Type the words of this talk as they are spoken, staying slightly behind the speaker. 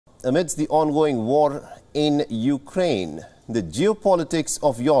Amidst the ongoing war in Ukraine, the geopolitics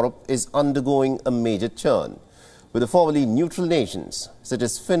of Europe is undergoing a major churn, with the formerly neutral nations such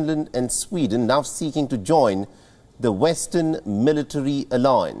as Finland and Sweden now seeking to join the Western military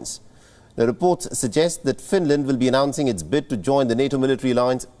alliance. The reports suggest that Finland will be announcing its bid to join the NATO military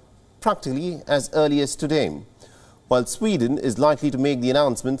alliance practically as early as today, while Sweden is likely to make the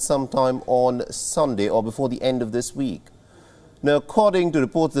announcement sometime on Sunday or before the end of this week. Now, according to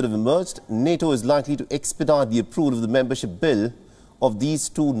reports that have emerged, NATO is likely to expedite the approval of the membership bill of these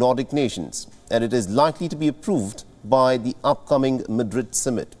two Nordic nations, and it is likely to be approved by the upcoming Madrid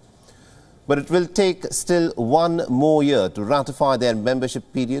summit. But it will take still one more year to ratify their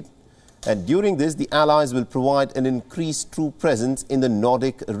membership period, and during this, the allies will provide an increased troop presence in the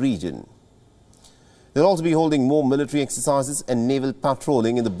Nordic region. They'll also be holding more military exercises and naval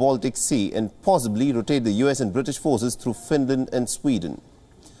patrolling in the Baltic Sea and possibly rotate the US and British forces through Finland and Sweden.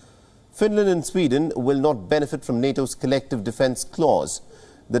 Finland and Sweden will not benefit from NATO's collective defense clause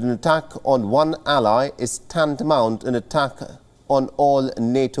that an attack on one ally is tantamount an attack on all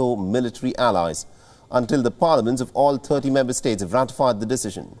NATO military allies until the parliaments of all 30 member states have ratified the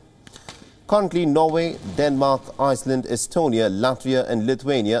decision. Currently, Norway, Denmark, Iceland, Estonia, Latvia and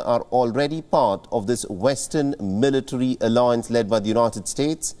Lithuania are already part of this Western military alliance led by the United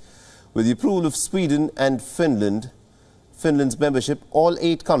States. With the approval of Sweden and Finland's membership, all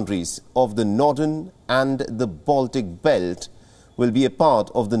 8 countries of the Northern and the Baltic Belt will be a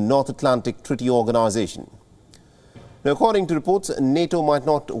part of the North Atlantic Treaty Organization. Now, according to reports, NATO might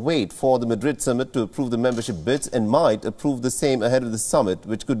not wait for the Madrid summit to approve the membership bids and might approve the same ahead of the summit,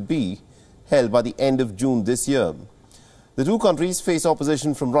 which could be held by the end of June this year. The two countries face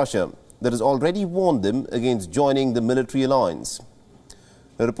opposition from Russia that has already warned them against joining the military alliance.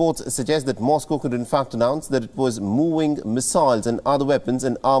 The reports suggest that Moscow could in fact announce that it was moving missiles and other weapons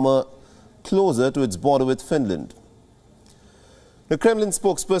and armor closer to its border with Finland. The Kremlin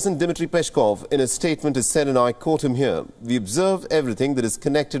spokesperson Dmitry Peskov in a statement has said, and I quote him here, "We observe everything that is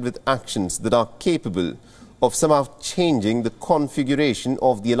connected with actions that are capable of somehow changing the configuration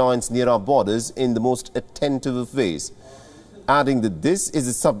of the alliance near our borders in the most attentive of ways," adding that this is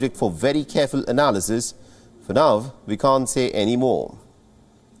a subject for very careful analysis. For now, we can't say any more.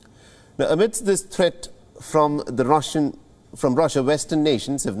 Now, amidst this threat from Russia, Western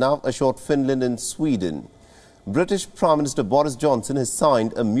nations have now assured Finland and Sweden. British Prime Minister Boris Johnson has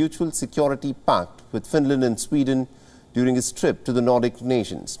signed a mutual security pact with Finland and Sweden during his trip to the Nordic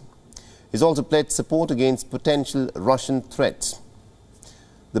nations. He's also pledged support against potential Russian threats.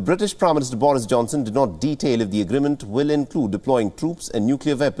 The British Prime Minister Boris Johnson did not detail if the agreement will include deploying troops and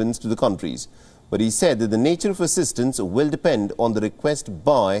nuclear weapons to the countries, but he said that the nature of assistance will depend on the request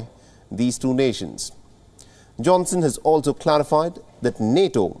by these two nations. Johnson has also clarified that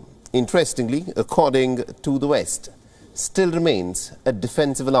NATO, interestingly, according to the West, still remains a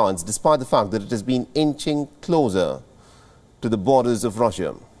defensive alliance despite the fact that it has been inching closer to the borders of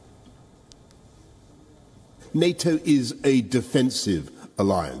Russia. NATO is a defensive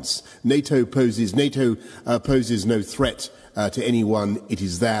alliance. NATO poses no threat to anyone. It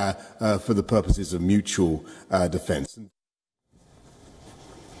is there for the purposes of mutual defence.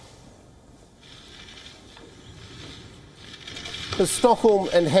 Stockholm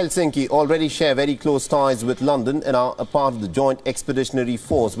and Helsinki already share very close ties with London and are a part of the Joint Expeditionary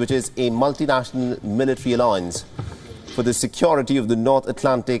Force, which is a multinational military alliance for the security of the North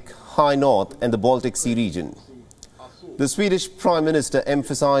Atlantic, High North and the Baltic Sea region. The Swedish Prime Minister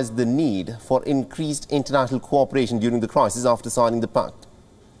emphasized the need for increased international cooperation during the crisis after signing the pact.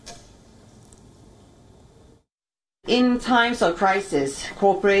 In times of crisis,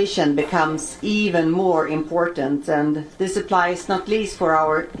 cooperation becomes even more important, and this applies not least for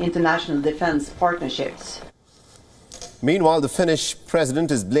our international defense partnerships. Meanwhile, the Finnish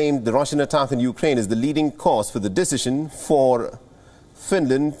president has blamed the Russian attack on Ukraine as the leading cause for the decision for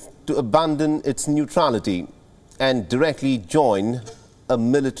Finland to abandon its neutrality and directly join a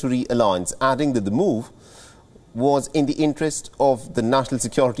military alliance, adding that the move was in the interest of the national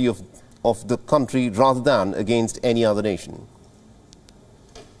security of the country rather than against any other nation.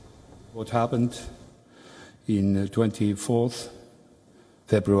 What happened in 24th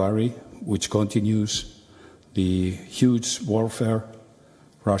February, which continues the huge warfare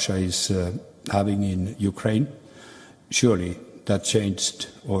Russia is having in Ukraine, surely that changed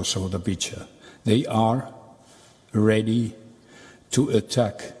also the picture. They are ready to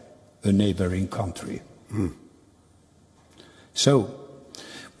attack a neighboring country. So,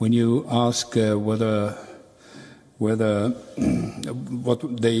 when you ask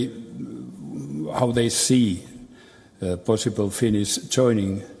how they see possible Finnish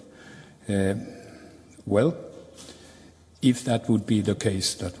joining Well, if that would be the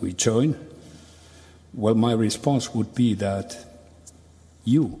case that we join, well, my response would be that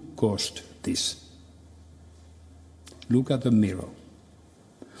you caused this. Look at the mirror.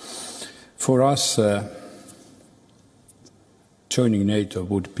 For us, joining NATO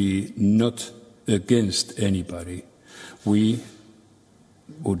would be not against anybody. We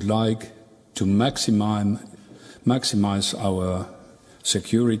would like to maximize our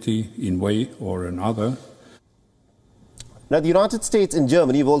security in way or another. Now, the United States and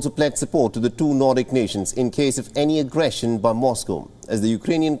Germany have also pledged support to the two Nordic nations in case of any aggression by Moscow, as the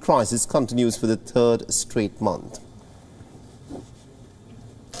Ukrainian crisis continues for the third straight month.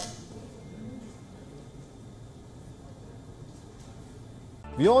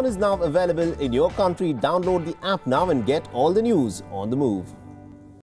 WION is now available in your country. Download the app now and get all the news on the move.